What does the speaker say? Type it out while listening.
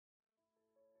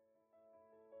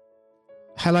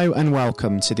Hello and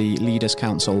welcome to the Leaders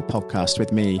Council podcast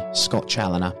with me, Scott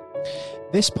Challoner.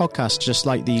 This podcast, just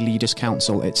like the Leaders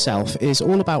Council itself, is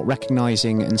all about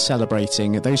recognising and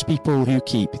celebrating those people who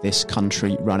keep this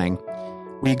country running.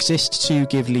 We exist to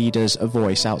give leaders a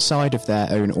voice outside of their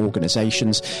own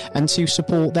organisations and to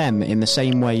support them in the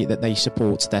same way that they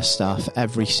support their staff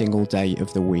every single day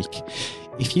of the week.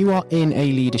 If you are in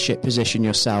a leadership position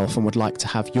yourself and would like to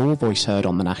have your voice heard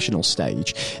on the national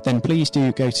stage, then please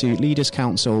do go to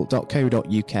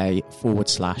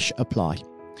leaderscouncil.co.uk/apply.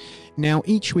 Now,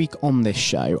 each week on this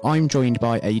show, I'm joined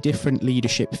by a different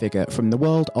leadership figure from the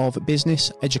world of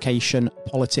business, education,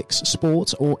 politics,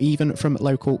 sport, or even from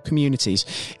local communities,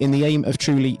 in the aim of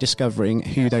truly discovering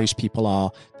who those people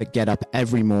are that get up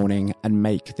every morning and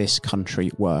make this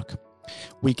country work.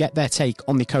 We get their take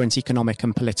on the current economic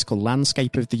and political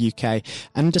landscape of the UK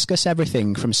and discuss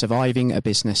everything from surviving a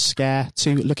business scare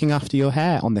to looking after your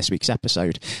hair on this week's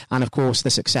episode, and of course the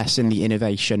success in the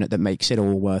innovation that makes it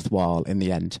all worthwhile in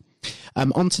the end.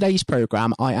 On today's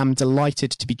programme, I am delighted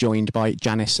to be joined by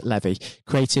Janis Levy,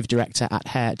 Creative Director at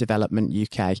Hair Development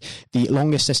UK, the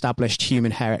longest established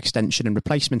human hair extension and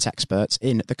replacement expert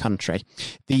in the country.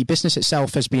 The business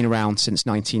itself has been around since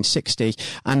 1960,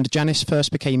 and Janis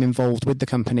first became involved with the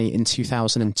company in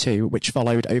 2002, which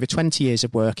followed over 20 years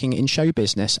of working in show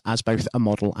business as both a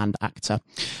model and actor.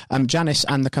 Janis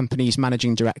and the company's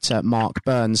managing director, Mark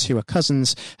Burns, who are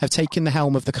cousins, have taken the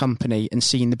helm of the company and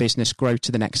seen the business grow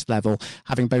to the next level,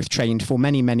 having both trained for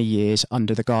many, many years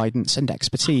under the guidance and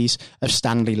expertise of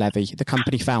Stanley Levy, the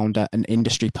company founder and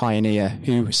industry pioneer,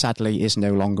 who sadly is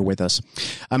no longer with us.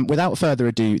 Without further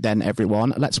ado then,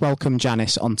 everyone, let's welcome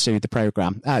Janis onto the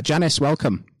programme. Janis,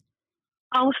 welcome.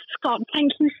 Oh, Scott,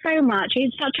 thank you so much.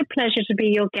 It's such a pleasure to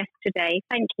be your guest today.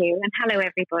 Thank you. And hello,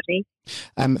 everybody.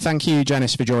 Thank you,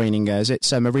 Janis, for joining us.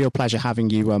 It's a real pleasure having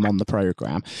you on the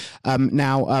programme.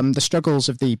 The struggles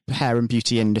of the hair and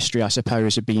beauty industry, I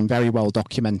suppose, have been very well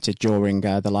documented during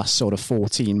the last sort of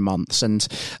 14 months. And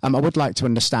I would like to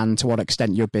understand to what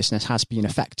extent your business has been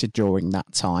affected during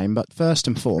that time. But first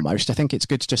and foremost, I think it's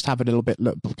good to just have a little bit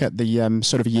look at the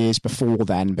sort of years before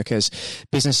then, because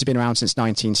business has been around since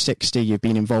 1960. You've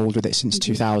been involved with it since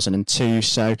 2002.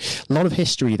 So a lot of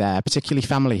history there, particularly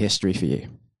family history for you.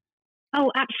 Oh,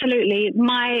 absolutely.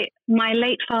 My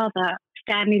late father,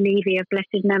 Stanley Levy of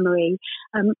blessed memory,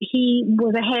 he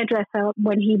was a hairdresser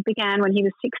when he was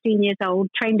 16 years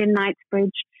old, trained in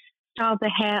Knightsbridge, styled the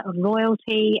hair of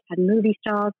royalty and movie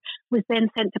stars, was then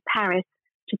sent to Paris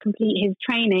to complete his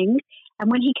training.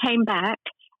 And when he came back,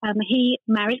 he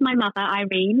married my mother,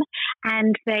 Irene,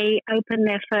 and they opened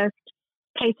their first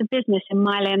place of business in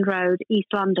Mile End Road,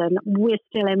 East London. We're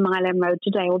still in Mile End Road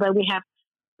today, although we have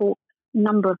bought a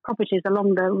number of properties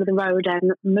along the road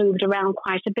and moved around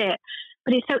quite a bit.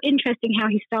 But it's so interesting how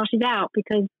he started out,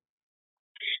 because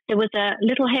there was a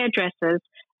little hairdresser's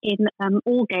in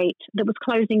Aldgate that was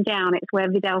closing down. It's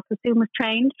where Vidal Sassoon was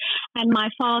trained. And my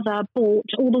father bought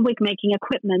all the wig making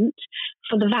equipment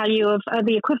for the value of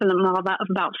the equivalent rather of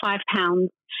about £5.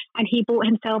 And he bought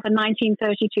himself a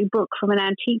 1932 book from an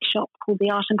antique shop called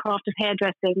The Art and Craft of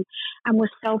Hairdressing, and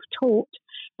was self-taught.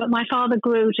 But my father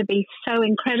grew to be so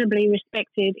incredibly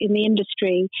respected in the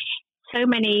industry, so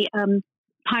many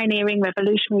pioneering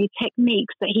revolutionary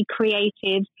techniques that he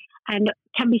created and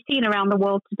can be seen around the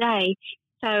world today.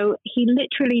 So he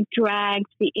literally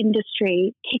dragged the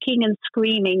industry kicking and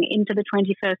screaming into the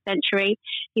 21st century.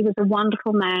 He was a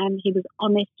wonderful man. He was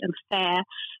honest and fair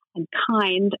and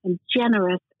kind and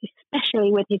generous,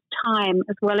 especially with his time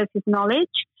as well as his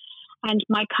knowledge. And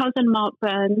my cousin Mark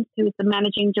Burns, who is the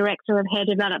managing director of Hair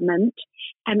Development,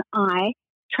 and I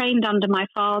trained under my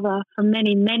father for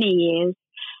many, many years.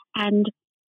 And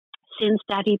since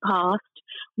Daddy passed,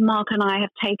 Mark and I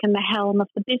have taken the helm of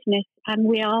the business, and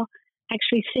we are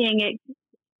actually seeing it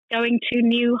going to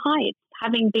new heights,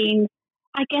 having been,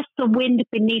 I guess, the wind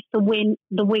beneath the wings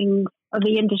of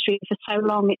the industry for so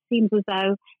long. It seems as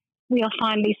though we are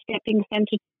finally stepping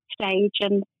center stage,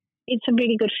 and it's a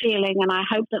really good feeling, and I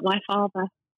hope that my father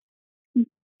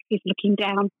is looking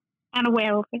down and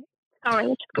aware of it. Sorry, I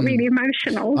just got really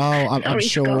emotional. Oh, I'm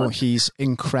sure Scott. He's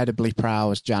incredibly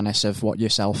proud, Janis, of what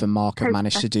yourself and Mark have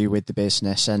managed to do with the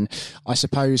business. And I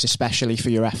suppose especially for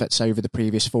your efforts over the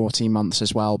previous 14 months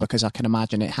as well, because I can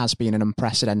imagine it has been an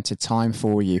unprecedented time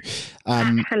for you.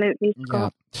 Absolutely,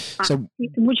 Scott. Yeah. So,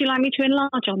 would you like me to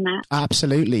enlarge on that?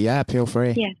 Absolutely, yeah, feel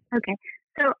free. Yes, okay.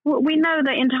 So we know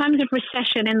that in times of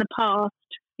recession in the past,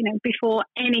 before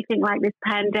anything like this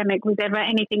pandemic was ever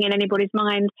anything in anybody's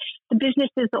mind, the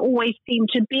businesses that always seemed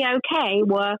to be okay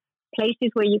were places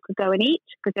where you could go and eat,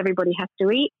 because everybody has to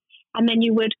eat, and then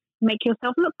you would make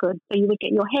yourself look good. So you would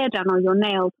get your hair done or your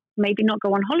nails, maybe not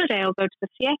go on holiday or go to the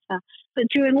theatre. But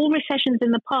during all recessions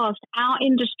in the past, our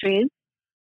industries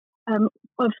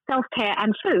of self-care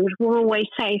and food were always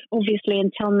safe, obviously,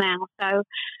 until now. So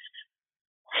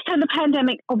the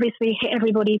pandemic obviously hit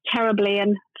everybody terribly,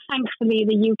 and thankfully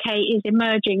the UK is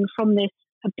emerging from this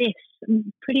abyss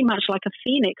pretty much like a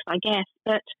phoenix, I guess.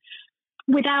 But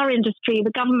with our industry,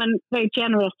 the government very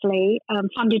generously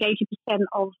funded 80%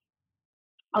 of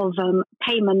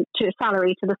payment to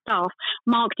salary to the staff.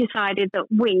 Mark decided that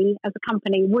we, as a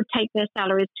company, would take their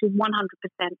salaries to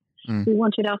 100%. We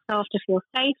wanted our staff to feel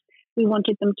safe. We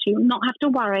wanted them to not have to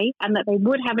worry, and that they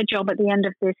would have a job at the end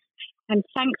of this. And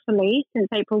thankfully, since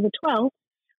April the 12th,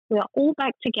 we are all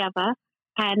back together.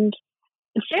 And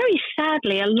very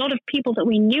sadly, a lot of people that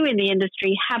we knew in the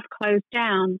industry have closed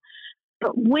down.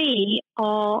 But we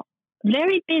are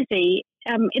very busy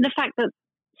in the fact that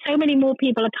so many more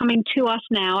people are coming to us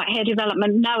now at Hair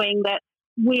Development, knowing that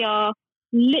we are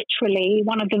literally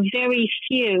one of the very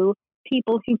few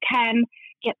people who can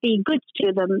get the goods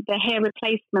to them, the hair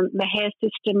replacement, the hair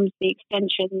systems, the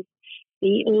extensions,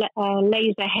 the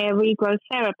laser hair regrowth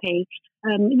therapy.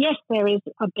 Yes, there is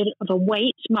a bit of a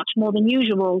wait, much more than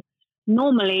usual.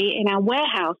 Normally, in our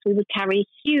warehouse, we would carry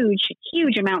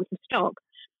huge amounts of stock,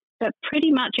 but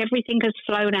pretty much everything has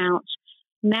flown out.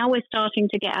 Now we're starting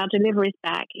to get our deliveries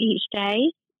back each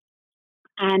day,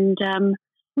 and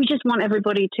we just want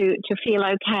everybody to feel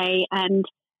okay and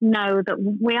know that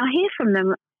we are here for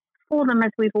them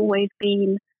as we've always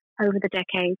been over the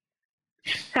decades.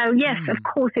 So yes, of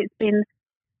course, it's been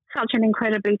such an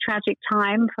incredibly tragic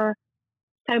time for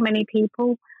so many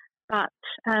people, but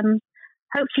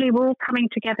hopefully we're all coming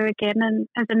together again, and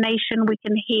as a nation we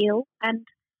can heal and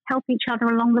help each other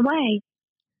along the way.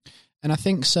 And I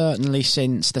think certainly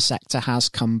since the sector has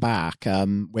come back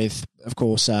with, of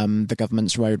course, the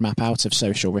government's roadmap out of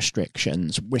social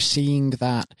restrictions, we're seeing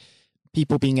that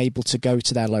people being able to go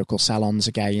to their local salons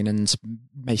again and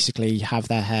basically have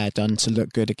their hair done to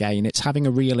look good again. It's having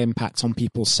a real impact on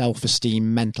people's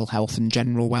self-esteem, mental health and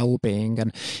general well-being.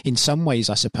 And in some ways,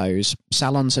 I suppose,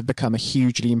 salons have become a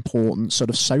hugely important sort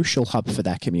of social hub for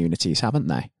their communities, haven't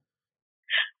they?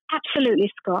 Absolutely,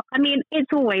 Scott. I mean,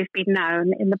 it's always been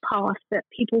known in the past that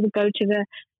people would go to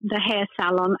the hair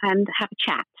salon and have a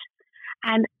chat.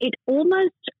 And it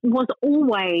almost was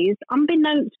always,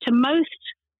 unbeknownst to most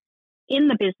in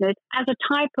the business, as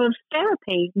a type of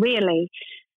therapy, really.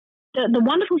 The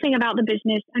wonderful thing about the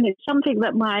business, and it's something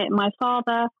that my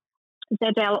father,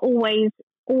 Zedel,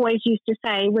 always used to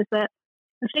say, was that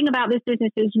the thing about this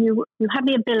business is you have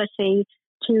the ability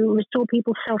to restore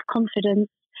people's self-confidence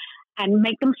and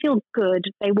make them feel good.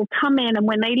 They will come in, and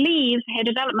when they leave Hair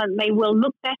Development, they will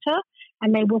look better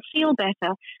and they will feel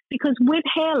better. Because with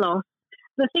hair loss,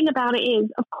 the thing about it is,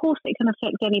 of course, it can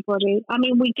affect anybody. I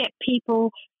mean, we get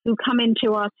people who come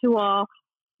into us who are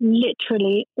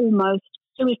literally almost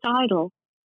suicidal.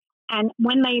 And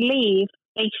when they leave,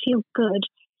 they feel good.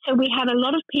 So we had a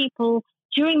lot of people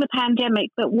during the pandemic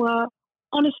that were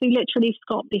honestly, literally,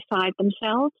 Scott, beside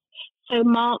themselves. So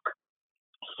Mark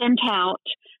sent out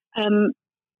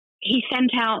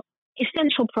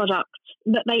essential products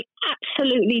that they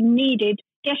absolutely needed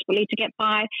desperately to get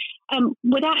by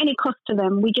without any cost to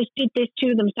them. We just did this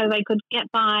to them so they could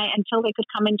get by until they could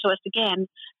come into us again.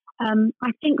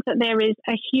 I think that there is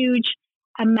a huge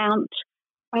amount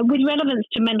with relevance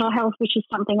to mental health, which is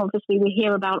something obviously we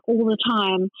hear about all the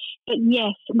time. But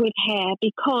yes, with hair,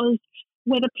 because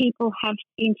whether people have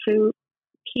been through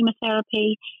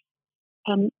chemotherapy,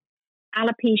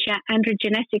 alopecia,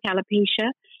 androgenetic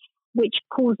alopecia, which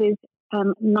causes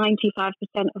 95%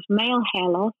 of male hair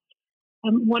loss,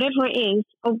 whatever it is,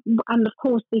 and of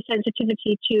course the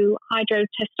sensitivity to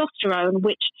hydrotestosterone,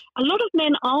 which a lot of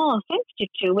men are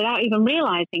sensitive to without even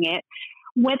realizing it,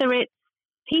 whether it's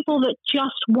people that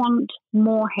just want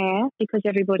more hair because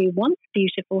everybody wants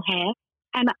beautiful hair.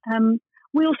 And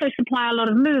we also supply a lot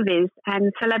of movies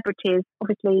and celebrities.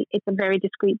 Obviously, it's a very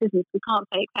discreet business. We can't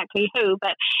say exactly who,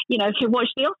 but you know, if you watch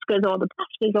the Oscars or the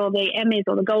BAFTAs or the Emmys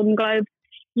or the Golden Globes,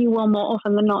 you will more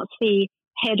often than not see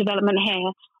Hair Development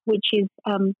hair, which is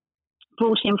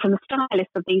brought in from the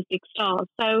stylists of these big stars.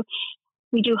 So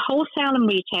we do wholesale and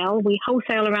retail. We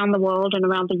wholesale around the world and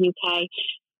around the UK.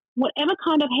 Whatever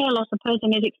kind of hair loss a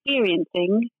person is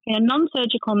experiencing in a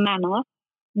non-surgical manner,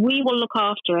 we will look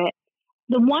after it.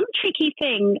 The one tricky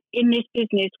thing in this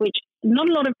business, which not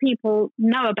a lot of people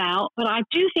know about, but I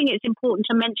do think it's important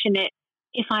to mention it,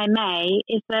 if I may,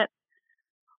 is that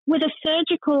with a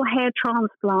surgical hair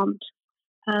transplant,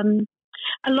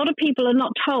 A lot of people are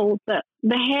not told that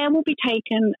the hair will be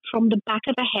taken from the back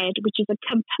of the head, which is a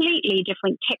completely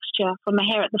different texture from the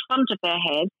hair at the front of their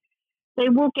head. They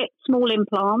will get small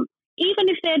implants, even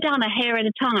if they're done a hair at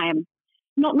a time,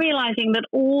 not realizing that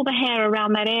all the hair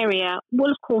around that area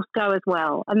will, of course, go as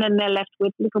well. And then they're left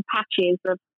with little patches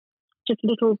of just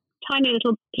little, tiny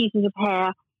little pieces of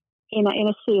hair in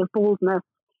a sea of baldness.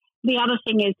 The other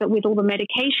thing is that with all the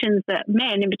medications that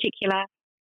men in particular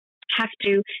have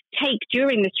to take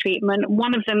during this treatment,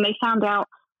 one of them they found out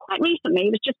quite recently,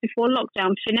 it was just before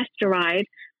lockdown, finasteride,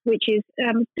 which is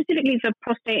specifically for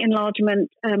prostate enlargement.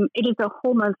 It is a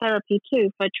hormone therapy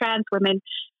too for trans women.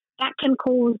 That can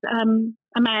cause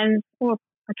a man's or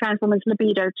a trans woman's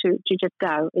libido to just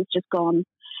go. It's just gone.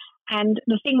 And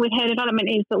the thing with hair development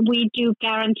is that we do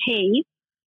guarantee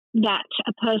that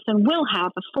a person will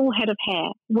have a full head of hair,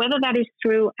 whether that is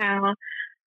through our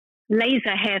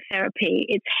laser hair therapy.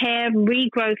 It's hair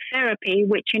regrowth therapy,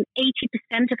 which in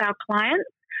 80% of our clients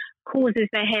causes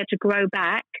their hair to grow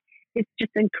back. It's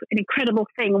just an incredible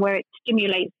thing where it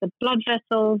stimulates the blood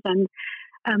vessels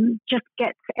and just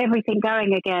gets everything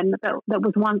going again that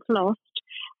was once lost.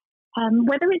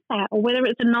 Whether it's that or whether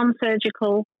it's a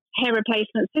non-surgical hair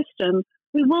replacement system,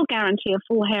 we will guarantee a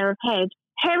full hair of head.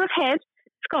 Hair of head,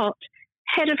 Scott,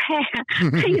 head of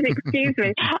hair. Please excuse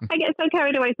me. I get so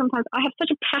carried away sometimes. I have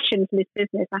such a passion for this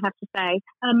business, I have to say.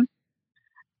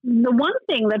 The one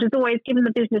thing that has always given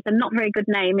the business a not very good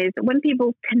name is when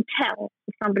people can tell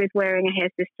if somebody's wearing a hair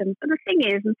system. But the thing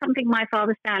is, and something my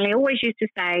father Stanley always used to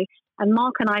say, and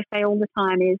Mark and I say all the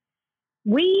time, is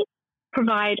we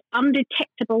provide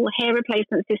undetectable hair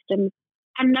replacement systems,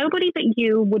 and nobody but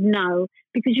you would know,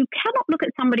 because you cannot look at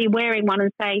somebody wearing one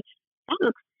and say, that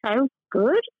looks so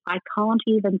good, I can't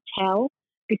even tell,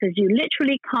 because you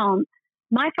literally can't.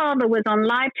 My father was on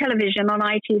live television on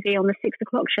ITV on the 6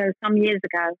 o'clock show some years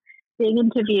ago, being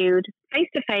interviewed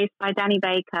face-to-face by Danny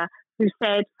Baker, who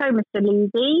said, so Mr.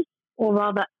 Levy, or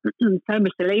rather, so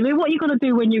Mr. Levy, what are you going to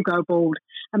do when you go bald?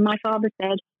 And my father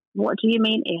said, what do you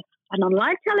mean if? And on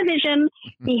live television,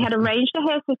 he had arranged a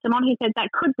hair system on. He said that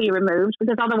could be removed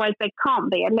because otherwise they can't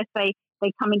be unless they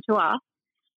come into us.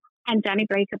 And Danny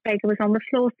Baker was on the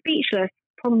floor speechless,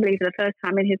 probably for the first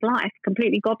time in his life,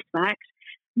 completely gobsmacked.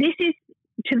 This is,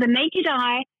 to the naked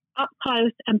eye, up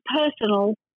close and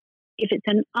personal, if it's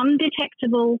an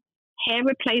undetectable hair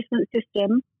replacement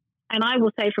system, and I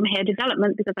will say from hair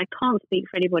development because I can't speak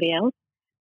for anybody else.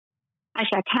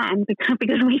 Actually, I can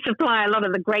because we supply a lot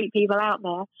of the great people out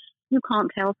there. You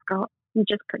can't tell, Scott. You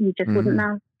just wouldn't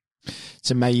know. It's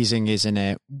amazing, isn't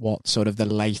it, what sort of the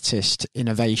latest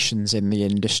innovations in the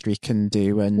industry can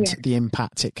do and the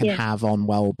impact it can have on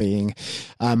well-being.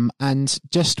 And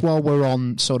just while we're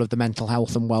on sort of the mental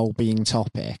health and well-being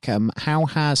topic, how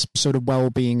has sort of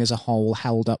well-being as a whole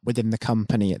held up within the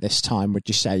company at this time, would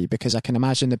you say? Because I can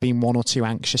imagine there have been one or two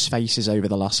anxious faces over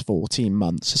the last 14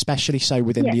 months, especially so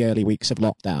within the early weeks of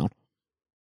lockdown.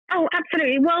 Oh,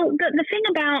 absolutely. Well, the thing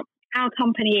about our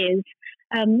company is,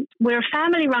 we're a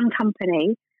family-run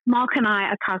company. Mark and I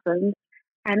are cousins,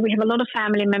 and we have a lot of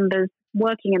family members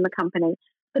working in the company.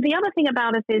 But the other thing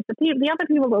about us is the other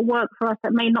people that work for us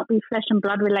that may not be flesh and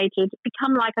blood related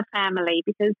become like a family,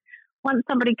 because once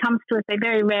somebody comes to us, they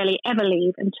very rarely ever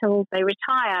leave until they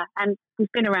retire. And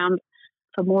we've been around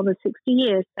for more than 60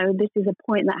 years, so this is a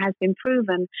point that has been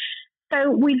proven.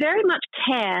 So we very much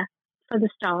care for the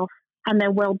staff and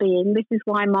their well-being. This is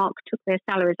why Mark took their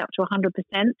salaries up to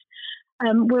 100%.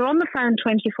 We're on the phone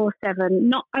 24/7,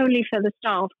 not only for the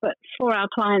staff, but for our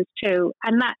clients too.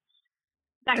 And that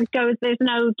goes, there's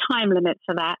no time limit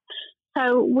for that.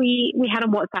 So we had a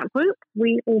WhatsApp group.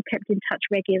 We all kept in touch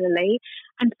regularly.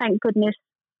 And thank goodness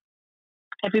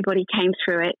everybody came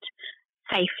through it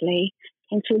safely,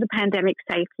 came through the pandemic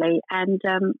safely. And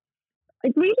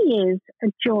it really is a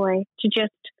joy to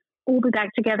just all be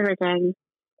back together again.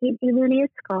 It really is,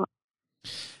 Scott.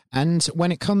 And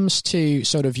when it comes to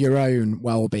sort of your own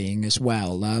well-being as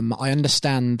well, I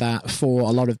understand that for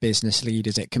a lot of business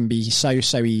leaders, it can be so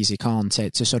easy, can't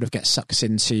it, to sort of get sucked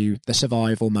into the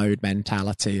survival mode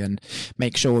mentality and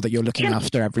make sure that you're looking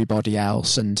after everybody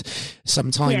else. And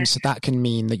sometimes that can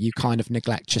mean that you kind of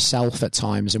neglect yourself at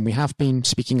times. And we have been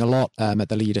speaking a lot at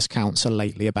the Leaders Council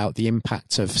lately about the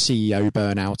impact of CEO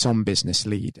burnout on business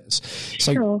leaders.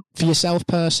 So for yourself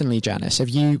personally, Janis, have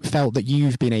you felt that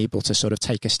you've been able to sort of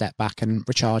take a step back and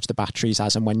recharge the batteries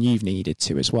as and when you've needed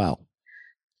to as well?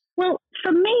 Well,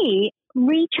 for me,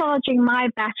 recharging my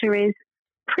batteries,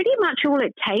 pretty much all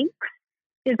it takes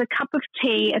is a cup of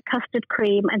tea, a custard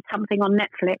cream, and something on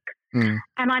Netflix. And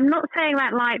I'm not saying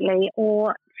that lightly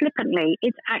or flippantly.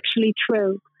 It's actually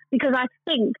true, because I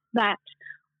think that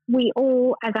we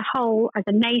all as a whole, as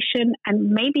a nation, and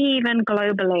maybe even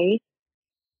globally,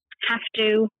 have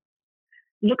to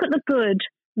look at the good,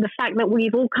 the fact that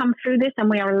we've all come through this and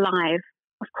we are alive.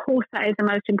 Of course, that is the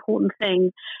most important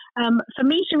thing. For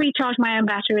me to recharge my own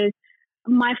batteries,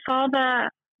 my father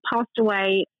passed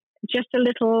away just a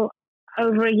little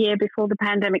over a year before the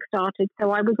pandemic started. So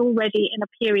I was already in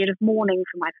a period of mourning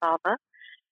for my father.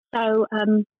 So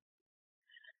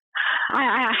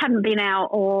I hadn't been out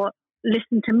or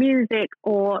listened to music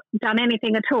or done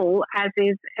anything at all, as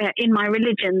is in my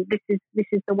religion. This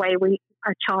is the way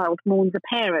a child mourns a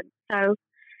parent. So,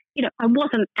 I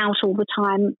wasn't out all the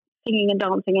time singing and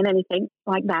dancing and anything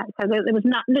like that. So there was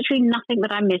literally nothing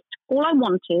that I missed. All I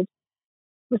wanted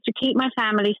was to keep my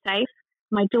family safe,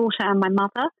 my daughter and my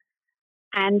mother,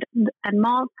 and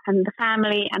Mark and the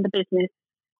family and the business,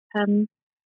 and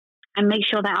make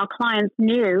sure that our clients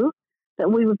knew that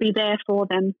we would be there for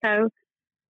them. So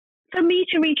for me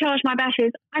to recharge my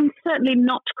batteries, I'm certainly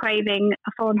not craving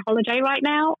a foreign holiday right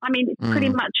now. I mean, it's pretty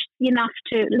much enough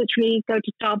to literally go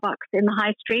to Starbucks in the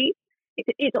high street.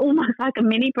 It's almost like a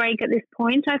mini break at this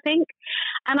point, I think.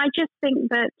 And I just think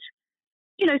that,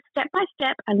 step by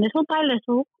step and little by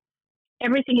little,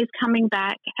 everything is coming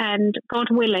back, and God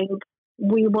willing,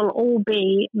 we will all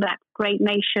be that great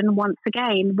nation once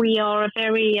again. We are a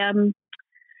very,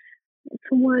 what's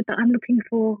the word that I'm looking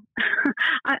for?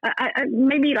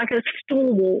 Maybe like a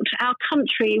stalwart. Our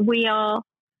country, we are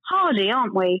hardy,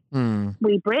 aren't we?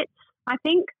 We Brits, I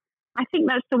think. I think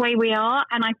that's the way we are,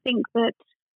 and I think that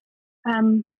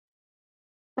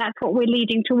that's what we're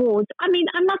leading towards. I mean,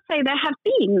 I must say there have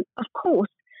been, of course,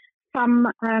 some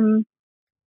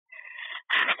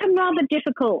rather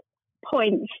difficult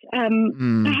points,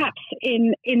 perhaps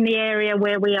in the area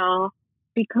where we are,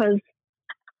 because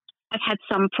I've had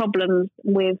some problems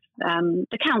with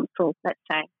the council, let's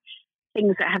say,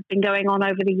 things that have been going on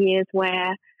over the years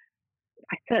where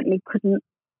I certainly couldn't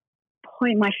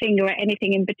point my finger at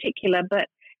anything in particular, but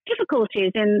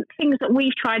difficulties in things that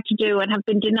we've tried to do and have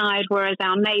been denied, whereas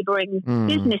our neighbouring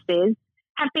businesses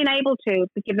have been able to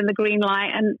be given the green light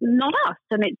and not us.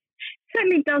 And it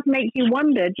certainly does make you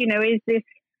wonder, is this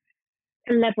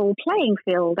a level playing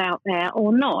field out there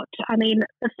or not? I mean,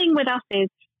 the thing with us is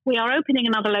we are opening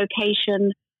another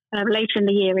location later in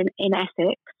the year in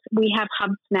Essex. We have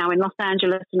hubs now in Los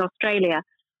Angeles and Australia,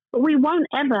 but we won't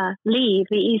ever leave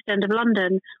the East End of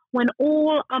London when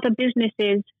all other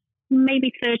businesses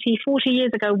maybe 30, 40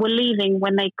 years ago were leaving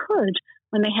when they could,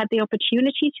 when they had the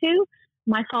opportunity to.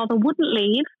 My father wouldn't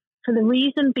leave for the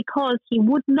reason because he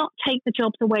would not take the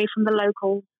jobs away from the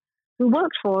locals who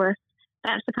worked for us.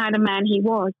 That's the kind of man he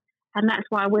was, and that's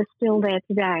why we're still there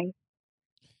today.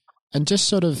 And just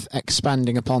sort of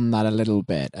expanding upon that a little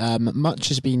bit, much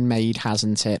has been made,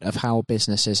 hasn't it, of how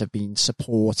businesses have been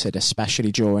supported,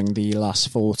 especially during the last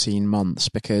 14 months,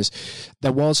 because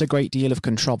there was a great deal of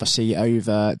controversy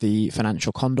over the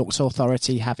Financial Conduct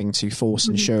Authority having to force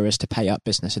insurers to pay up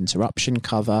business interruption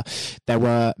cover. There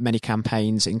were many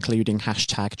campaigns, including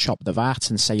hashtag Chop the VAT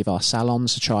and Save Our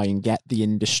Salons, to try and get the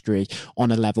industry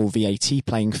on a level VAT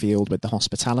playing field with the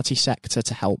hospitality sector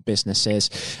to help businesses.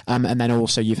 And then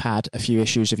also you've had a few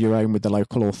issues of your own with the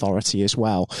local authority as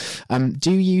well.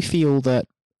 Do you feel that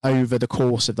over the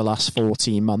course of the last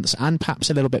 14 months, and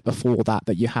perhaps a little bit before that,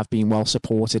 that you have been well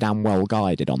supported and well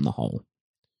guided on the whole?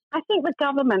 I think the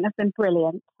government has been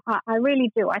brilliant. I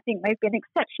really do. I think they've been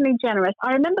exceptionally generous.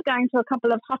 I remember going to a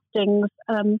couple of hustings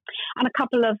and a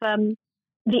couple of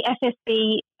the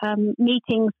FSB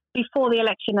meetings before the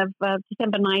election of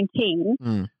December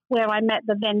 19, where I met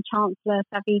the then Chancellor,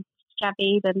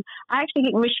 Javid, and I actually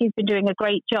think Rishi's been doing a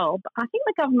great job. I think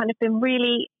the government has been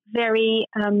really very,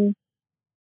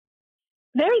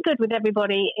 very good with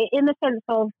everybody in the sense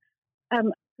of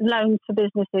loans to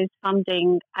businesses,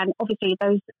 funding, and obviously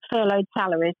those furloughed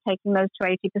salaries, taking those to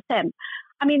 80%.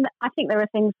 I mean, I think there are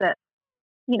things that,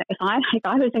 if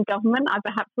I was in government, I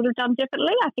perhaps would have done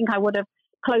differently. I think I would have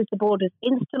closed the borders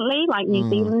instantly, like New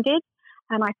Zealand did,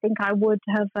 and I think I would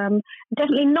have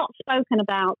definitely not spoken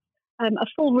about a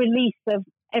full release of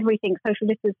everything, social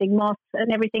distancing, masks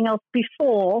and everything else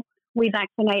before we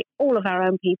vaccinate all of our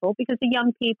own people, because the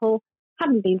young people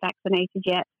haven't been vaccinated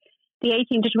yet. The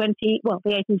 18 to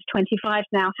 25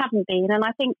 now haven't been. And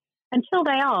I think until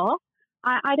they are,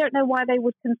 I don't know why they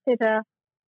would consider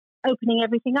opening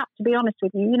everything up, to be honest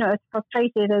with you. As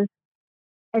frustrated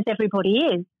as everybody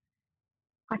is,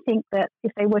 I think that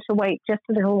if they were to wait just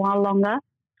a little while longer,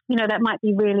 that might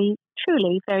be really,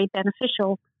 truly very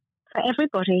beneficial for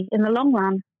everybody in the long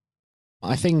run.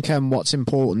 I think what's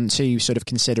important to sort of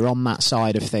consider on that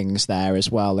side of things there as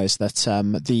well is that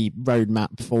the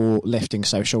roadmap for lifting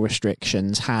social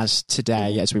restrictions has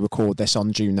today, as we record this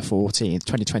on June the 14th,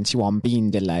 2021, been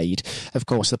delayed. Of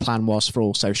course, the plan was for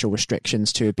all social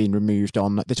restrictions to have been removed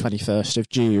on the 21st of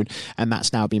June, and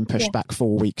that's now been pushed back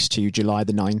 4 weeks to July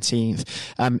the 19th.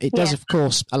 It does, of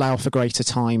course, allow for greater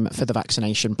time for the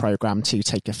vaccination programme to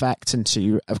take effect and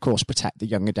to, of course, protect the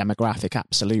younger demographic,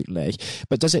 absolutely.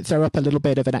 But does it throw up a little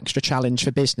bit of an extra challenge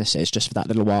for businesses just for that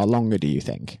little while longer, do you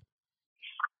think?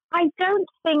 I don't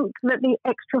think that the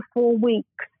extra 4 weeks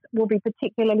will be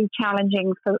particularly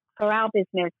challenging for our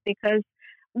business, because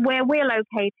where we're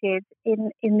located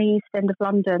in the East End of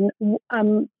London,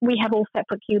 we have all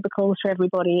separate cubicles for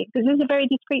everybody. This is a very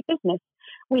discreet business.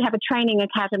 We have a training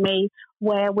academy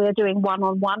where we're doing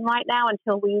one-on-one right now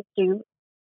until we do.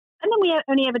 And then we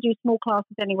only ever do small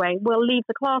classes anyway. We'll leave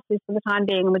the classes for the time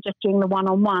being and we're just doing the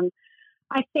one-on-one.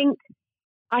 I think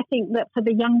that for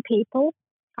the young people,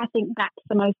 I think that's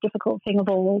the most difficult thing of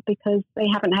all, because they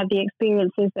haven't had the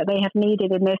experiences that they have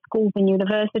needed in their schools and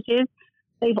universities.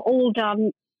 They've all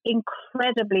done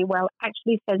incredibly well.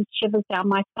 Actually sends shivers down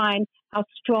my spine how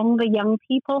strong the young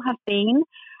people have been,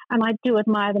 and I do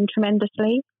admire them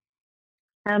tremendously.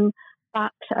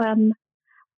 But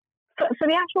for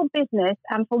the actual business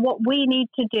and for what we need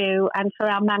to do, and for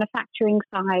our manufacturing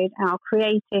side, our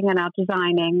creating and our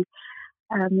designing,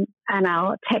 and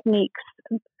our techniques,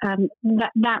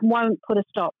 that won't put a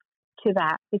stop to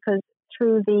that, because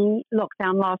through the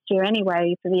lockdown last year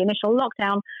anyway, for the initial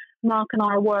lockdown, Mark and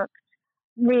I worked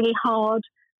really hard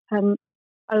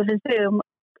over Zoom,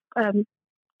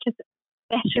 just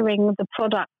bettering the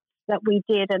products that we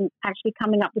did and actually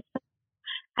coming up with.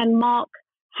 And Mark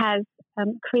has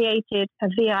created a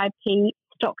VIP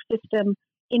stock system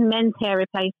in men's hair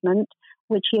replacement,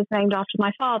 which he has named after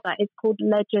my father. It's called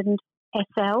Legend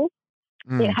SL.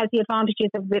 It has the advantages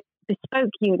of the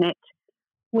bespoke unit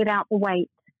without the weight.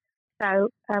 So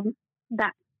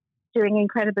that's doing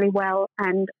incredibly well.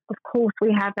 And of course,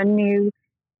 we have a new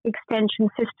extension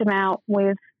system out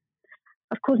with,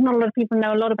 of course, not a lot of people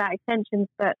know a lot about extensions,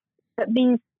 but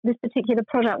this particular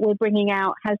product we're bringing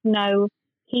out has no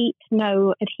heat,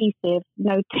 no adhesive,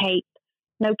 no tape,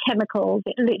 no chemicals.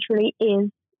 It literally is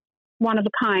one of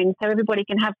a kind. So everybody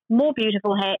can have more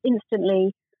beautiful hair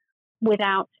instantly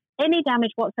without any damage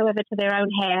whatsoever to their own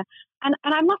hair. And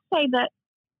I must say that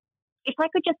if I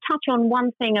could just touch on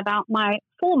one thing about my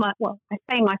former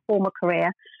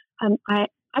career, I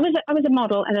was a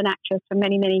model and an actress for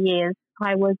many, many years.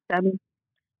 I was, I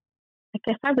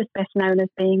guess I was best known as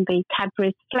being the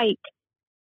Cadbury's Flake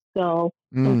girl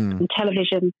on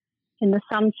television in the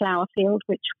Sunflower Field,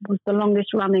 which was the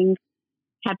longest running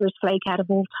Cadbury's Flake ad of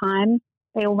all time.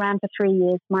 They all ran for 3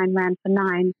 years. Mine ran for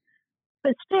 9.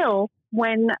 But still,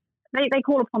 when they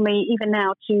call upon me even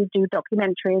now to do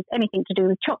documentaries, anything to do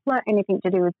with chocolate, anything to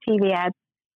do with TV ads,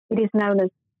 it is known as,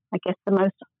 I guess, the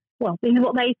most, well, this is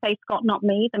what they say, Scott, not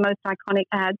me, the most iconic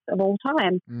ads of all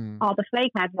time are the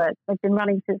Flake adverts. They've been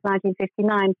running since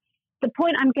 1959. The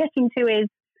point I'm getting to is,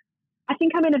 I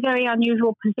think I'm in a very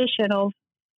unusual position of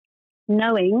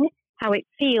knowing how it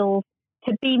feels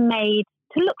to be made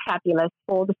to look fabulous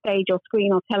for the stage or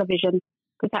screen or television,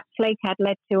 because that Flake ad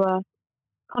led to a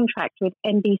contract with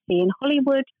NBC in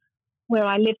Hollywood, where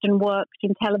I lived and worked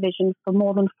in television for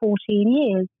more than 14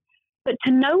 years. But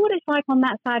to know what it's like on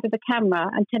that side of the camera,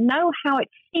 and to know how it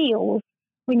feels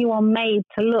when you are made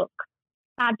to look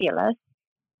fabulous,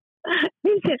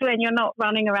 this is when you're not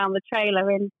running around the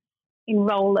trailer in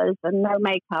rollers and no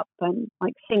makeup and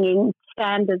like singing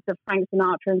standards of Frank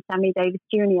Sinatra and Sammy Davis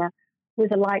Jr.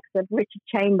 with the likes of Richard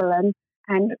Chamberlain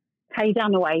and Faye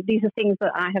Dunaway. These are things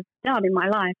that I have done in my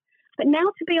life. But now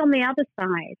to be on the other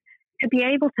side, to be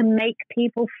able to make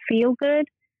people feel good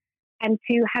and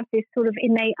to have this sort of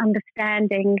innate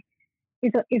understanding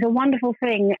is a wonderful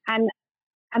thing. And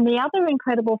the other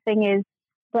incredible thing is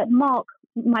that Mark,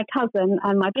 my cousin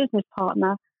and my business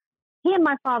partner, he and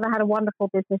my father had a wonderful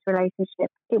business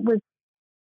relationship. It was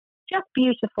just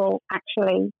beautiful,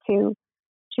 actually, to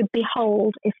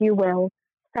behold, if you will.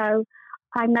 So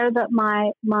I know that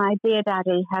my dear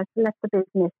daddy has left the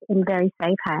business in very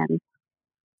safe hands.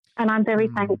 And I'm very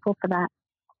thankful for that.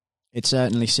 It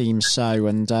certainly seems so.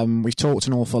 And we've talked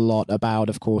an awful lot about,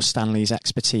 of course, Stanley's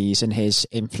expertise and his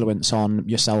influence on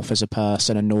yourself as a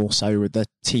person, and also the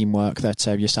teamwork that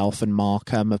yourself and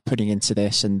Mark are putting into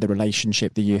this and the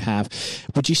relationship that you have.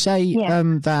 Would you say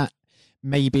that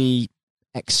maybe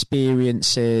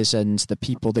experiences and the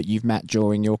people that you've met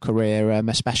during your career,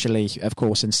 especially, of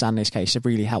course, in Stanley's case, have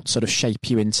really helped sort of shape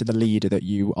you into the leader that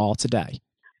you are today?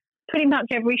 Pretty much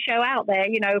every show out there,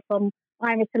 from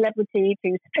I'm a celebrity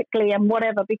to Strictly and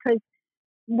whatever, because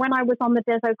when I was on the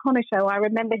Des O'Connor show, I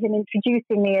remember him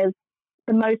introducing me as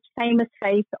the most famous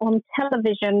face on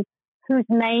television whose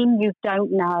name you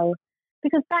don't know.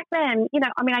 Because back then,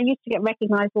 I used to get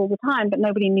recognized all the time, but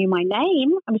nobody knew my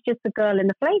name. I was just the girl in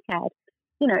the flake ad.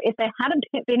 If there hadn't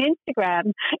been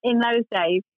Instagram in those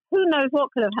days, who knows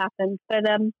what could have happened. But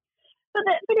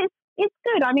it's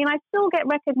good. I still get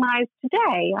recognized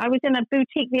today. I was in a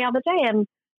boutique the other day and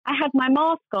I had my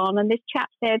mask on, and this chap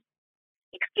said,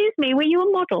 "Excuse me, were you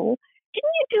a model?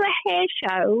 Didn't you do a hair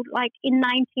show like in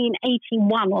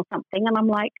 1981 or something?" And I'm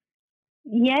like,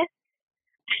 "Yes."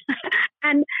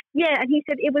 and he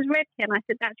said, "It was red hair." And I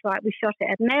said, "That's right, we shot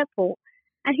it at an airport."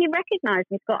 And he recognized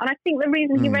me, Scott. And I think the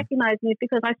reason he recognized me is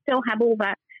because I still have all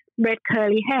that red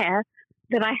curly hair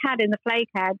that I had in the flake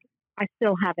ad. I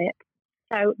still have it.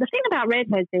 So the thing about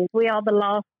redheads is we are the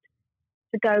last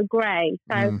to go grey.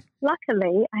 So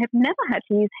luckily, I have never had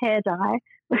to use hair dye,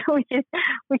 which is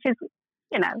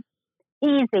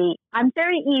easy. I'm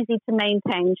very easy to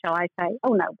maintain, shall I say?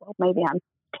 Oh no, well maybe I'm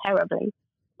terribly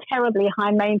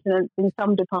high maintenance in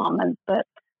some departments, but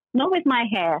not with my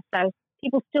hair. So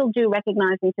people still do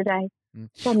recognise me today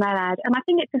from that ad. And I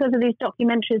think it's because of these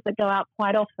documentaries that go out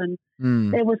quite often.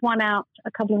 There was one out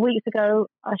a couple of weeks ago,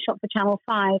 I shot for Channel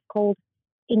 5, called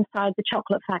Inside the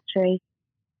Chocolate Factory.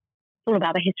 It's all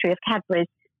about the history of Cadbury's.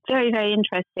 Very, very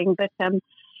interesting. But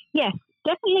yes,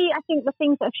 definitely I think the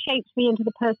things that have shaped me into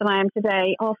the person I am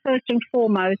today are first and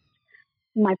foremost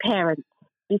my parents,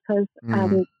 because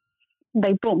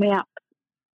they brought me up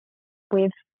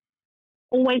with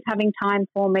always having time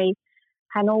for me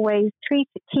and always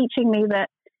teaching me that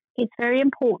it's very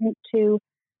important to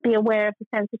be aware of the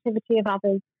sensitivity of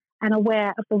others and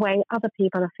aware of the way other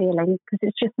people are feeling, because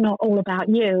it's just not all about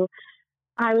you.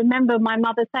 I remember my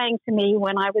mother saying to me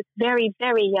when I was very,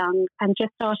 very young and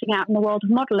just starting out in the world of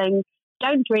modelling,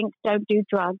 "Don't drink, don't do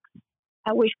drugs."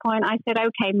 At which point I said,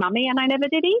 "Okay, Mummy," and I never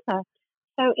did either.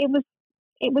 So it was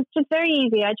just very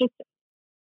easy.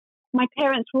 My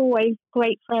parents were always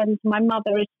great friends. My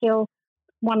mother is still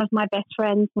one of my best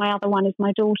friends. My other one is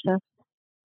my daughter.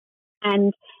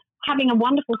 And having a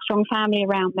wonderful, strong family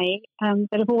around me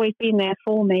that have always been there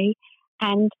for me,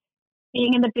 and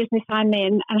being in the business I'm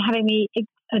in and having the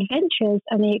adventures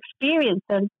and the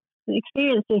experiences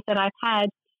that I've had,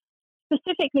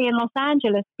 specifically in Los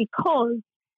Angeles, because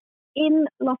in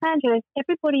Los Angeles,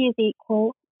 everybody is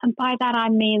equal. And by that, I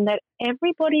mean that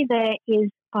everybody there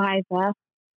is either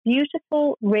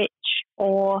beautiful, rich,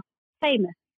 or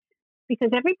famous,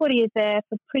 because everybody is there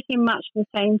for pretty much the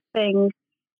same thing.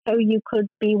 So you could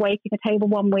be waiting a table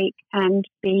one week and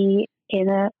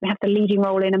have the leading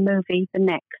role in a movie the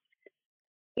next.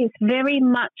 It's very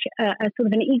much a sort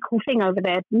of an equal thing over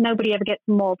there. Nobody ever gets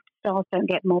mobbed. Stars don't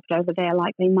get mobbed over there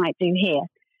like they might do here.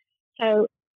 So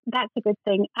that's a good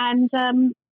thing. And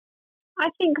I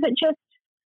think that just,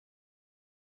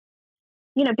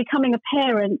 becoming a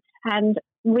parent and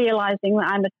realizing that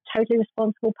I'm a totally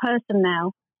responsible person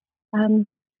now,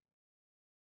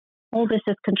 all this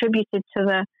has contributed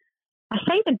to I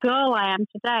say the girl I am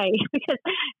today, because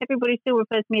everybody still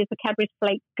refers to me as the Cadbury's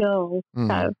Flake girl.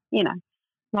 So,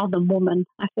 rather than woman,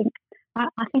 I think I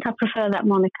prefer that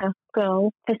moniker,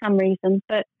 girl, for some reason.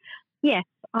 But yes,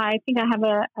 I think I have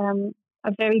a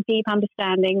very deep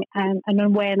understanding and an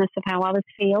awareness of how others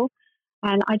feel.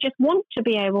 And I just want to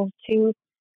be able to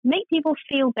make people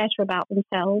feel better about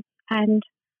themselves. And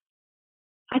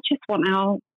I just want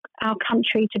our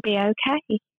country to be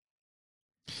okay.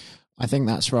 I think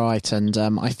that's right. And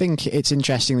I think it's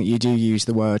interesting that you do use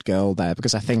the word girl there,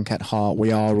 because I think at heart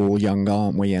we are all young,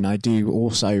 aren't we? And I do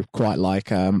also quite like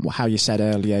how you said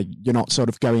earlier, you're not sort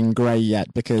of going grey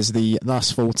yet, because the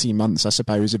last 14 months, I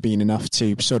suppose, have been enough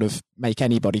to sort of make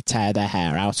anybody tear their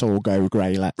hair out or go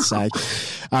grey, let's say.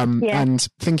 And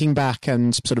thinking back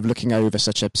and sort of looking over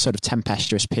such a sort of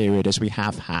tempestuous period as we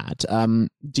have had,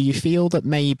 do you feel that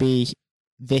maybe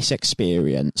this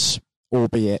experience,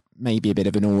 albeit maybe a bit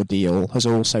of an ordeal, has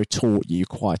also taught you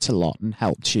quite a lot and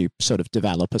helped you sort of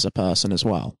develop as a person as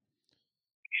well?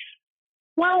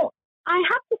 Well, I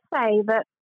have to say that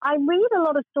I read a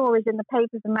lot of stories in the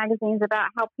papers and magazines about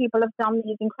how people have done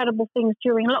these incredible things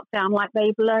during lockdown, like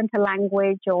they've learned a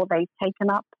language or they've taken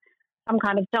up some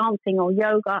kind of dancing or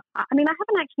yoga. I mean, I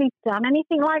haven't actually done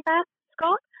anything like that,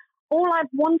 Scott. All I've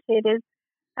wanted is,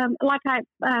 like I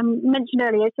mentioned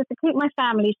earlier, is just to keep my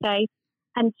family safe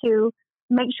and to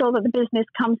make sure that the business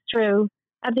comes through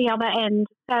at the other end.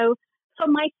 So for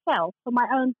myself, for my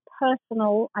own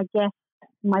personal, I guess,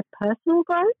 my personal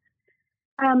growth,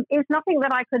 is nothing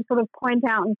that I could sort of point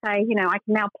out and say, I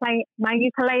can now play my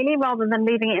ukulele rather than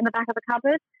leaving it in the back of the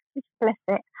cupboard. bless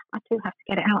it. I do have to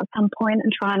get it out at some point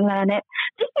and try and learn it.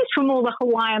 This is from all the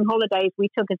Hawaiian holidays we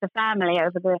took as a family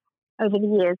over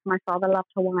the years. My father loved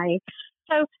Hawaii.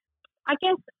 So I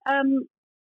guess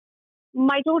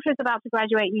my daughter is about to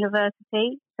graduate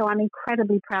university, so I'm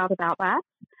incredibly proud about that.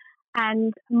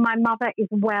 And my mother is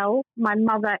well. My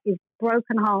mother is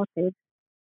brokenhearted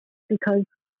because,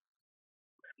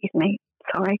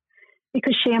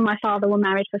 because she and my father were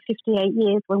married for 58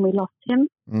 years when we lost him.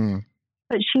 Mm.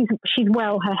 But she's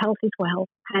well, her health is well.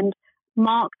 And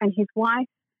Mark and his wife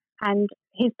and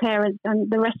his parents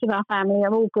and the rest of our family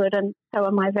are all good, and so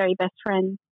are my very best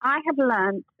friends. I have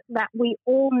learned that we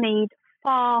all need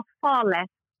far, far less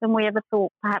than we ever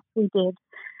thought perhaps we did.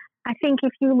 I think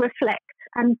if you reflect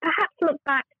and perhaps look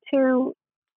back to,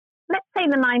 let's say,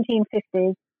 the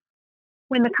 1950s,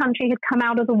 when the country had come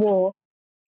out of the war,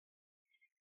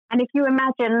 and if you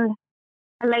imagine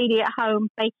a lady at home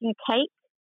baking a cake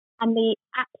and the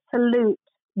absolute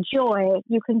joy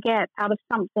you can get out of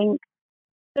something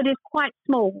that is quite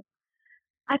small,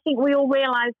 I think we all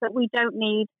realise that we don't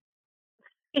need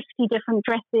 50 different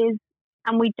dresses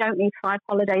and we don't need 5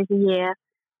 holidays a year.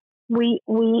 We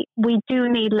do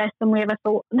need less than we ever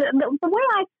thought. The way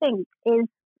I think is,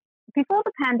 before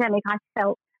the pandemic, I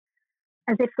felt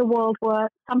as if the world were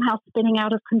somehow spinning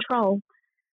out of control.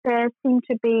 There seemed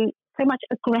to be so much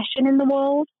aggression in the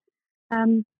world,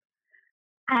 and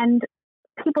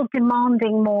people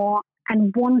demanding more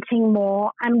and wanting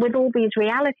more. And with all these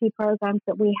reality programs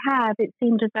that we have, it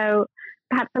seemed as though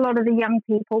perhaps a lot of the young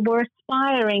people were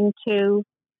aspiring to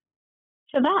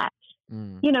that,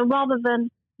 rather than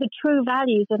the true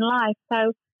values in life.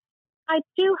 So I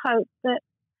do hope that,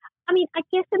 I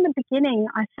guess in the beginning,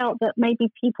 I felt that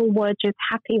maybe people were just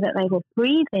happy that they were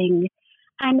breathing.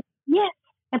 And yes,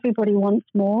 everybody wants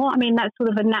more. That's sort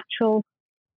of a natural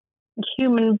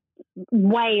human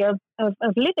way of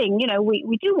living.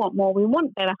 We do want more. We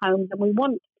want better homes and we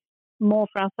want more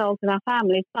for ourselves and our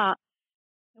families. But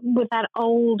with that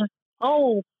old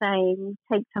saying,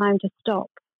 take time to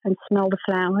stop and smell the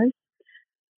flowers,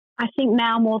 I think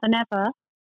now more than ever,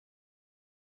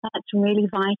 that's really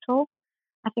vital.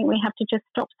 I think we have to just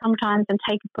stop sometimes and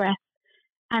take a breath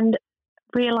and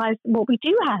realise what we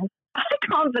do have. I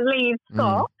can't believe,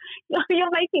 Scott,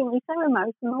 you're making me so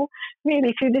emotional,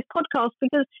 really, through this podcast,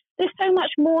 because there's so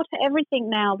much more to everything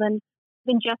now than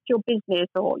just your business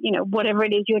or, whatever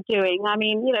it is you're doing.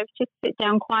 Just sit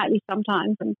down quietly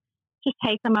sometimes and just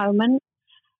take a moment.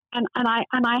 And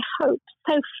I hope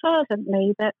so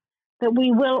fervently that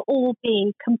we will all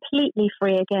be completely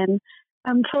free again,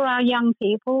 for our young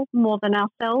people more than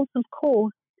ourselves, of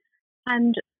course.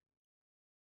 And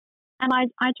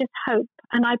I just hope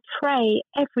and I pray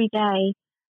every day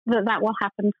that will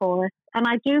happen for us. And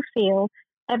I do feel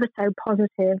ever so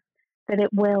positive that it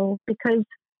will, because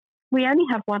we only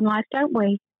have one life, don't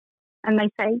we? And they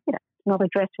say, it's not a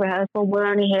dress rehearsal. We're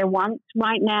only here once.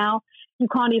 Right now, you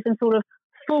can't even sort of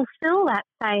fulfill that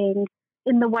saying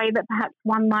in the way that perhaps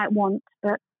one might want.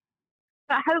 But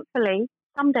hopefully,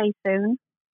 someday soon.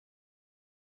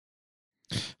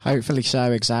 Hopefully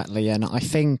so, exactly. And I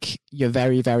think you're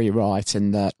very, very right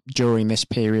in that during this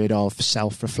period of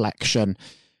self-reflection,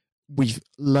 we've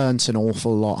learnt an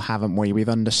awful lot, haven't we? We've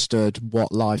understood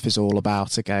what life is all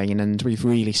about again, and we've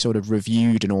really sort of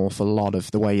reviewed an awful lot of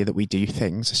the way that we do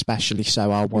things, especially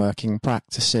so our working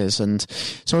practices, and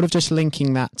sort of just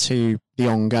linking that to the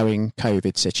ongoing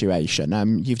COVID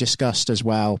situation. You've discussed as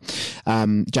well,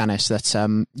 Janis,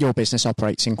 that your business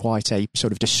operates in quite a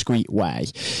sort of discreet way.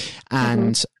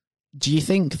 And do you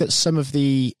think that some of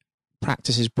the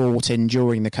practices brought in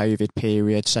during the COVID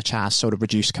period, such as sort of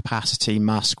reduced capacity,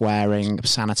 mask wearing,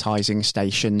 sanitising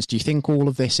stations, do you think all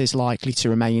of this is likely to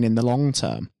remain in the long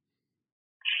term?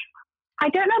 I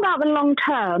don't know about the long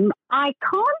term. I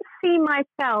can't see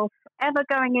myself ever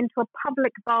going into a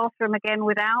public bathroom again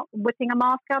without whipping a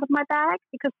mask out of my bag,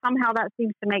 because somehow that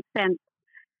seems to make sense.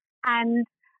 And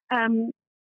I'm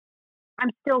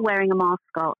still wearing a mask,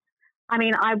 Scott.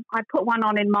 I put one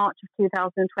on in March of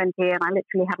 2020 and I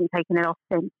literally haven't taken it off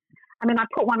since. I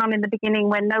put one on in the beginning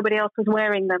when nobody else was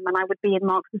wearing them, and I would be in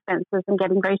Marks and Spencer's and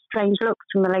getting very strange looks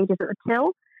from the ladies at the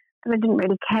till, and I didn't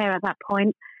really care at that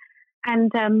point. And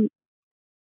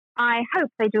I hope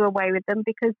they do away with them,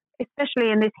 because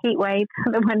especially in this heat wave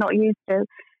that we're not used to,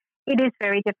 it is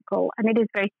very difficult and it is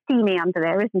very steamy under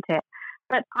there, isn't it?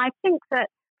 But I think that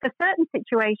for certain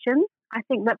situations, I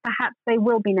think that perhaps they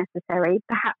will be necessary,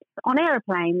 perhaps on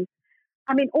aeroplanes.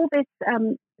 All this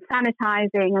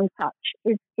sanitizing and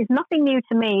such is nothing new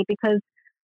to me, because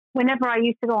whenever I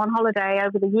used to go on holiday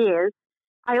over the years,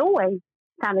 I always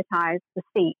sanitized the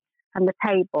seats. and the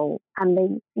table and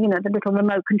the little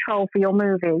remote control for your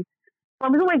movies. So I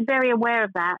was always very aware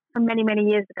of that from many, many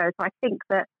years ago. So I think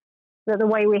that the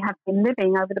way we have been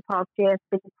living over the past year has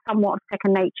been somewhat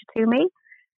second nature to me.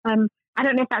 I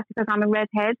don't know if that's because I'm a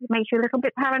redhead. It makes you a little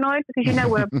bit paranoid because,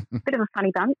 we're a bit of a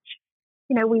funny bunch.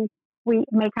 We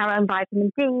make our own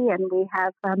vitamin D and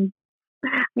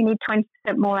we need 20%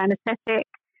 more anesthetic.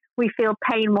 We feel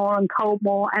pain more and cold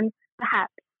more. And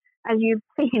perhaps, as you've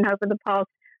seen over the past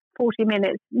 40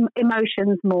 minutes,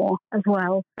 emotions more as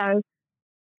well. So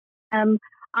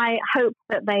I hope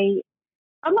that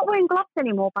I'm not wearing gloves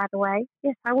anymore, by the way.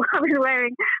 Yes, I was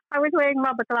wearing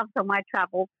rubber gloves on my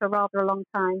travels for rather a long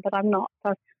time, but I'm not.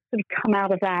 So I've sort of come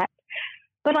out of that.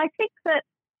 But I think that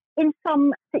in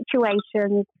some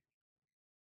situations,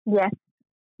 yes,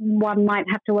 one might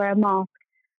have to wear a mask.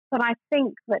 But I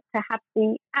think that to have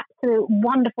the absolute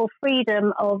wonderful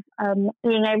freedom of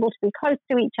being able to be close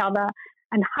to each other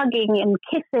and hugging and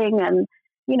kissing and,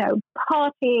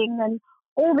 partying and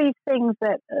all these things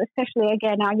that, especially,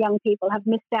 again, our young people have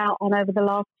missed out on over the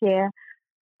last year,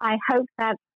 I hope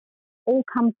that all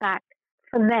comes back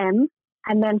for them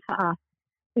and then for us.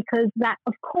 Because that,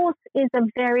 of course, is a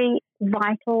very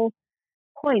vital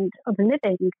point of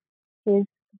living, is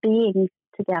being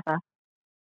together.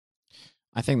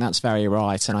 I think that's very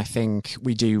right. And I think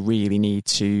we do really need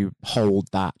to hold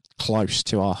that close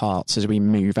to our hearts as we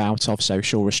move out of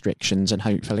social restrictions and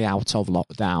hopefully out of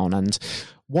lockdown. And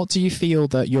what do you feel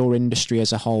that your industry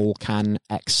as a whole can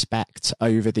expect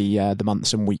over the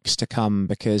months and weeks to come?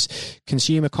 Because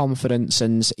consumer confidence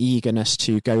and eagerness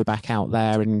to go back out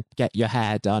there and get your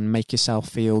hair done, make yourself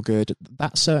feel good,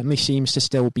 that certainly seems to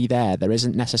still be there. There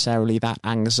isn't necessarily that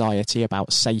anxiety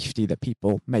about safety that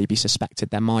people maybe suspected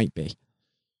there might be.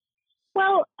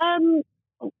 Well,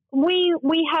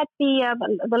 we had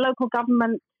the local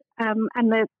government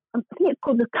and I think it's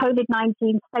called the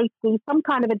COVID-19 safety, some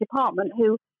kind of a department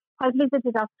who has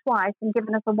visited us twice and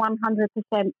given us a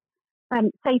 100%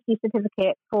 safety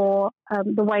certificate for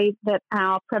the way that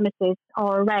our premises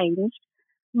are arranged.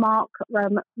 Mark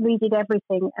redid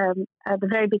everything at the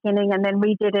very beginning and then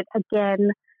redid it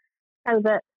again so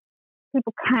that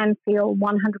people can feel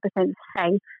 100%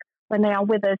 safe when they are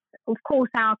with us. Of course,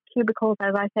 our cubicles,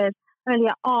 as I said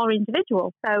earlier, are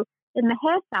individual. So in the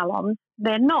hair salons,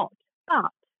 they're not.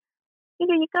 But,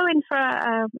 you go in for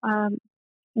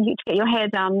to get your hair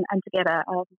done and to get a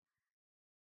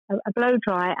blow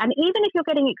dry. And even if you're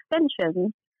getting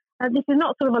extensions, this is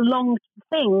not sort of a long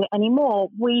thing anymore.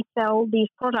 We sell these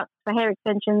products for hair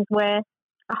extensions where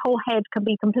a whole head can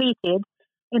be completed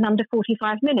in under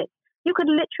 45 minutes. You could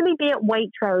literally be at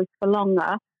Waitrose for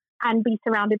longer and be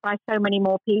surrounded by so many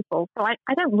more people. So I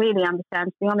don't really understand,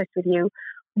 to be honest with you,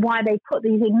 why they put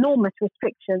these enormous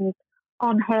restrictions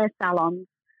on hair salons.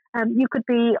 You could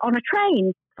be on a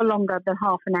train for longer than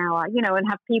half an hour, and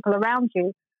have people around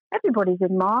you. Everybody's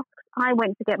in masks. I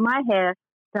went to get my hair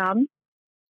done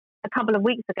a couple of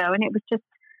weeks ago, and it was just,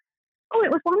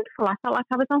 it was wonderful. I felt like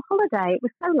I was on holiday. It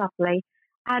was so lovely.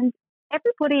 And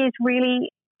everybody is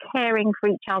really caring for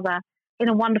each other in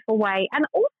a wonderful way. And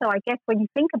also, I guess, when you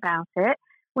think about it,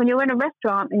 when you're in a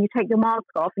restaurant and you take your mask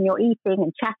off and you're eating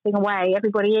and chatting away,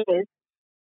 everybody is,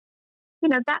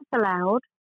 that's allowed.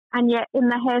 And yet in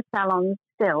the hair salons,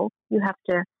 still, you have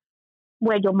to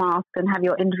wear your mask and have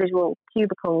your individual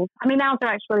cubicles. I mean, ours are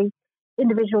actually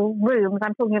individual rooms.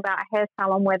 I'm talking about a hair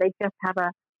salon where they just have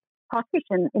a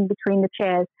partition in between the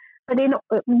chairs. But in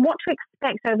what to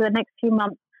expect over the next few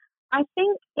months, I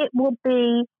think it will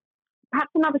be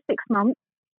perhaps another 6 months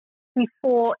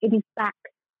before it is back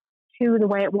to the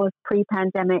way it was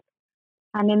pre-pandemic.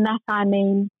 And in that, I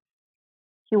mean,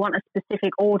 if you want a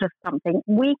specific order for something,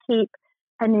 we keep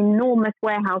an enormous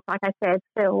warehouse, like I said,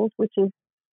 filled, which is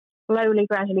slowly,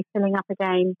 gradually filling up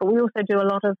again. But we also do a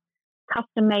lot of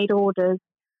custom-made orders,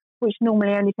 which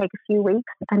normally only take a few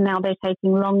weeks, and now they're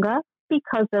taking longer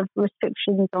because of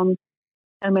restrictions on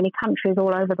so many countries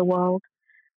all over the world.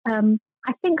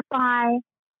 I think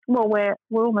we're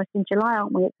almost in July,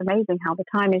 aren't we? It's amazing how the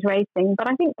time is racing. But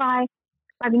I think by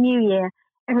the new year,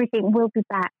 everything will be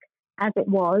back as it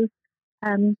was,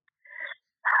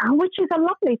 which is a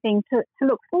lovely thing to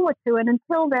look forward to. And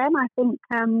until then, I think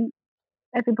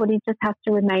everybody just has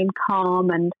to remain calm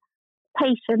and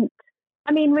patient.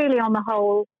 I mean, really, on the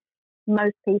whole,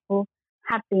 most people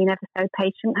have been ever so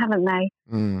patient, haven't they?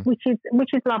 Which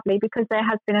is lovely, because there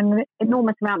has been an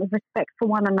enormous amount of respect for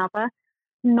one another.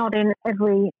 Not in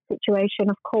every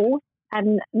situation, of course,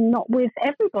 and not with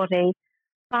everybody.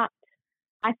 But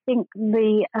I think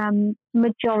the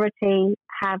majority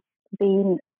have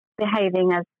been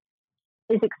behaving as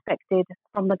is expected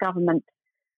from the government.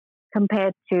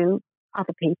 compared to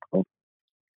other people.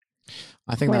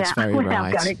 I think that's very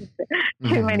right. Without going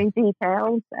into too many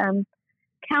details.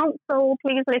 Council,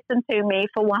 please listen to me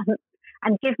for once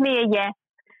and give me a yes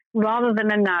rather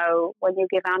than a no when you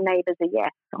give our neighbours a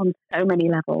yes on so many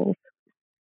levels.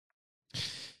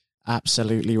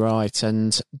 Absolutely right.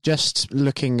 And just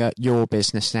looking at your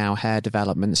business now, Hair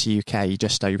Developments UK,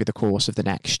 just over the course of the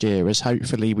next year, as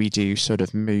hopefully we do sort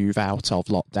of move out of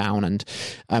lockdown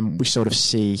and we sort of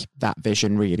see that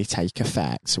vision really take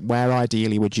effect, where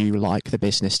ideally would you like the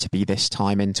business to be this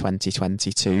time in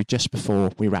 2022, just before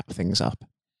we wrap things up?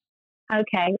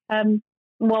 Okay.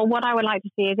 Well, what I would like to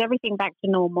see is everything back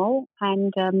to normal.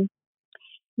 And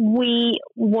we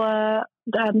were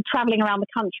traveling around the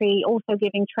country, also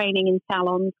giving training in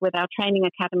salons with our training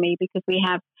academy, because we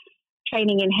have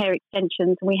training in hair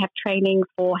extensions and we have training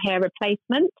for hair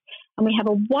replacement. And we have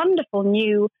a wonderful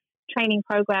new training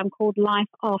program called Life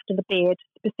After the Beard,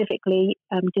 specifically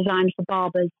designed for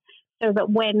barbers, so that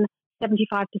when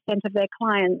 75% of their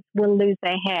clients will lose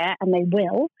their hair, and they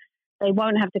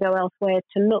won't have to go elsewhere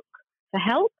to look for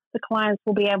help. The clients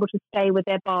will be able to stay with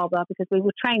their barber because we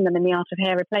will train them in the art of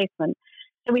hair replacement.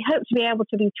 So we hope to be able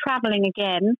to be travelling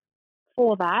again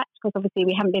for that, because obviously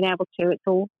we haven't been able to. It's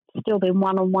all still been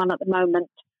one-on-one at the moment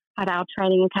at our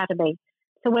training academy.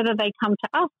 So whether they come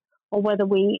to us or whether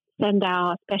we send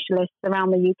our specialists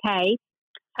around the UK,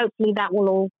 hopefully that will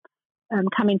all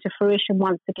come into fruition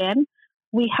once again.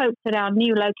 We hope that our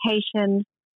new location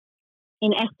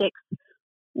in Essex,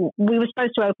 we were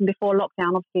supposed to open before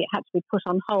lockdown. Obviously, it had to be put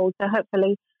on hold. So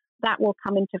hopefully that will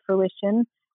come into fruition.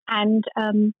 And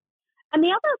the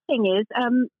other thing is,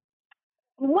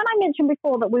 when I mentioned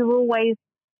before that we were always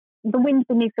the wind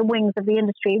beneath the wings of the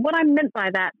industry, what I meant by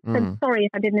that, and sorry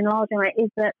if I didn't enlarge on it, is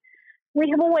that we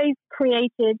have always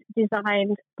created,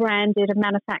 designed, branded and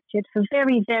manufactured for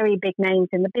very, very big names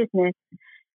in the business,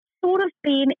 sort of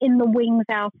been in the wings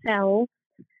ourselves,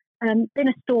 been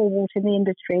a stalwart in the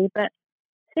industry. But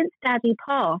since Daddy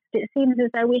passed, it seems as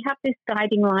though we have this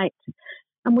guiding light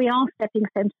and we are stepping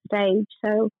centre stage.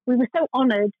 So we were so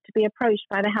honoured to be approached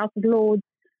by the House of Lords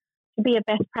to be a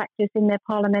best practice in their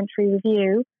parliamentary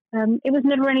review. It was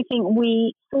never anything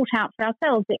we sought out for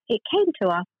ourselves. It came to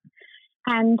us.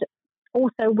 And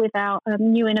also with our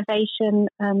new innovation,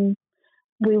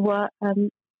 we were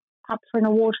up for an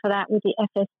award for that with the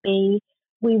FSB.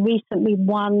 We recently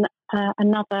won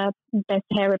another best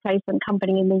hair replacement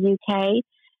company in the UK.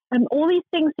 All these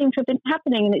things seem to have been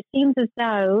happening, and it seems as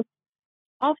though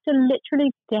after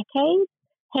literally decades,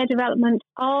 hair development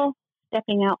are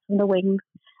stepping out from the wings,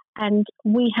 and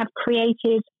we have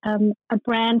created a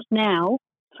brand now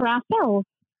for ourselves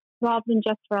rather than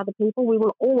just for other people. We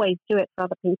will always do it for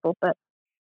other people, but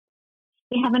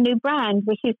we have a new brand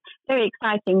which is very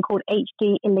exciting called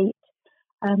HD Elite,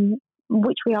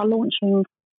 which we are launching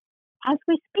as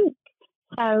we speak.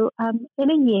 So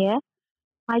in a year,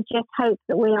 I just hope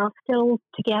that we are still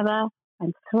together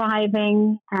and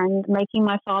thriving and making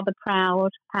my father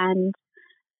proud and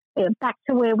back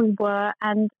to where we were,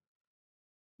 and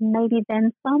maybe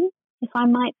then some, if I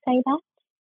might say that.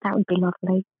 That would be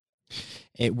lovely.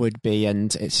 It would be,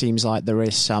 and it seems like there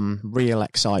is some real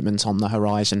excitement on the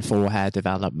horizon for Hair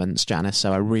Developments, Janis,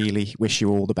 so I really wish you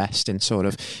all the best in sort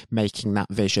of making that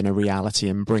vision a reality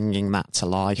and bringing that to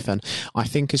life. And I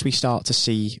think as we start to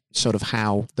see sort of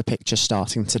how the picture's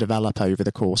starting to develop over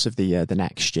the course of the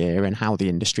next year and how the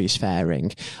industry is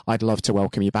faring, I'd love to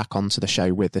welcome you back onto the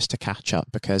show with us to catch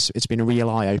up, because it's been a real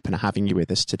eye-opener having you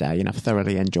with us today, and I've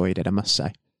thoroughly enjoyed it, I must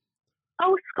say.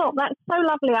 Oh, Scott, that's so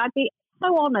lovely. I'd be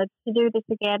so honoured to do this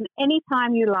again.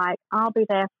 Anytime you like, I'll be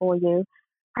there for you.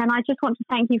 And I just want to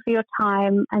thank you for your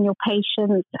time and your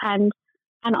patience and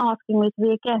asking me to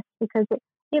be a guest, because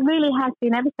it really has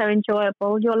been ever so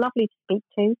enjoyable. You're lovely to speak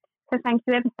to. So thank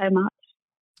you ever so much.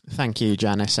 Thank you,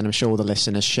 Janis, and I'm sure the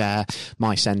listeners share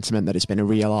my sentiment that it's been a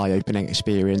real eye-opening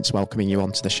experience welcoming you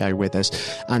onto the show with us.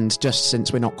 And just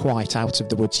since we're not quite out of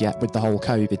the woods yet with the whole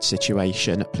COVID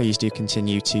situation, please do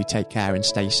continue to take care and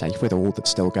stay safe with all that's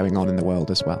still going on in the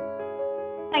world as well.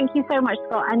 Thank you so much,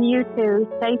 Scott, and you too.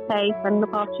 Stay safe and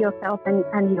look after yourself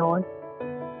and yours.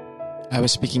 I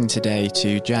was speaking today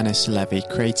to Janis Levy,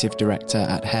 Creative Director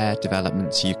at Hair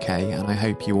Developments UK, and I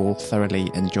hope you all thoroughly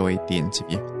enjoyed the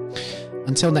interview.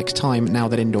 Until next time, now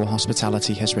that indoor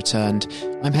hospitality has returned,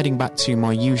 I'm heading back to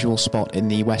my usual spot in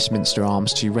the Westminster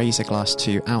Arms to raise a glass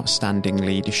to outstanding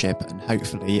leadership, and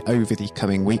hopefully over the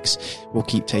coming weeks we'll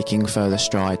keep taking further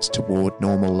strides toward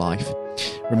normal life.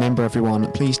 Remember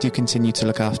everyone, please do continue to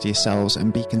look after yourselves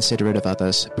and be considerate of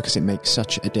others, because it makes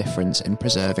such a difference in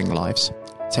preserving lives.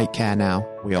 Take care now,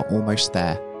 we are almost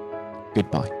there.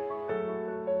 Goodbye.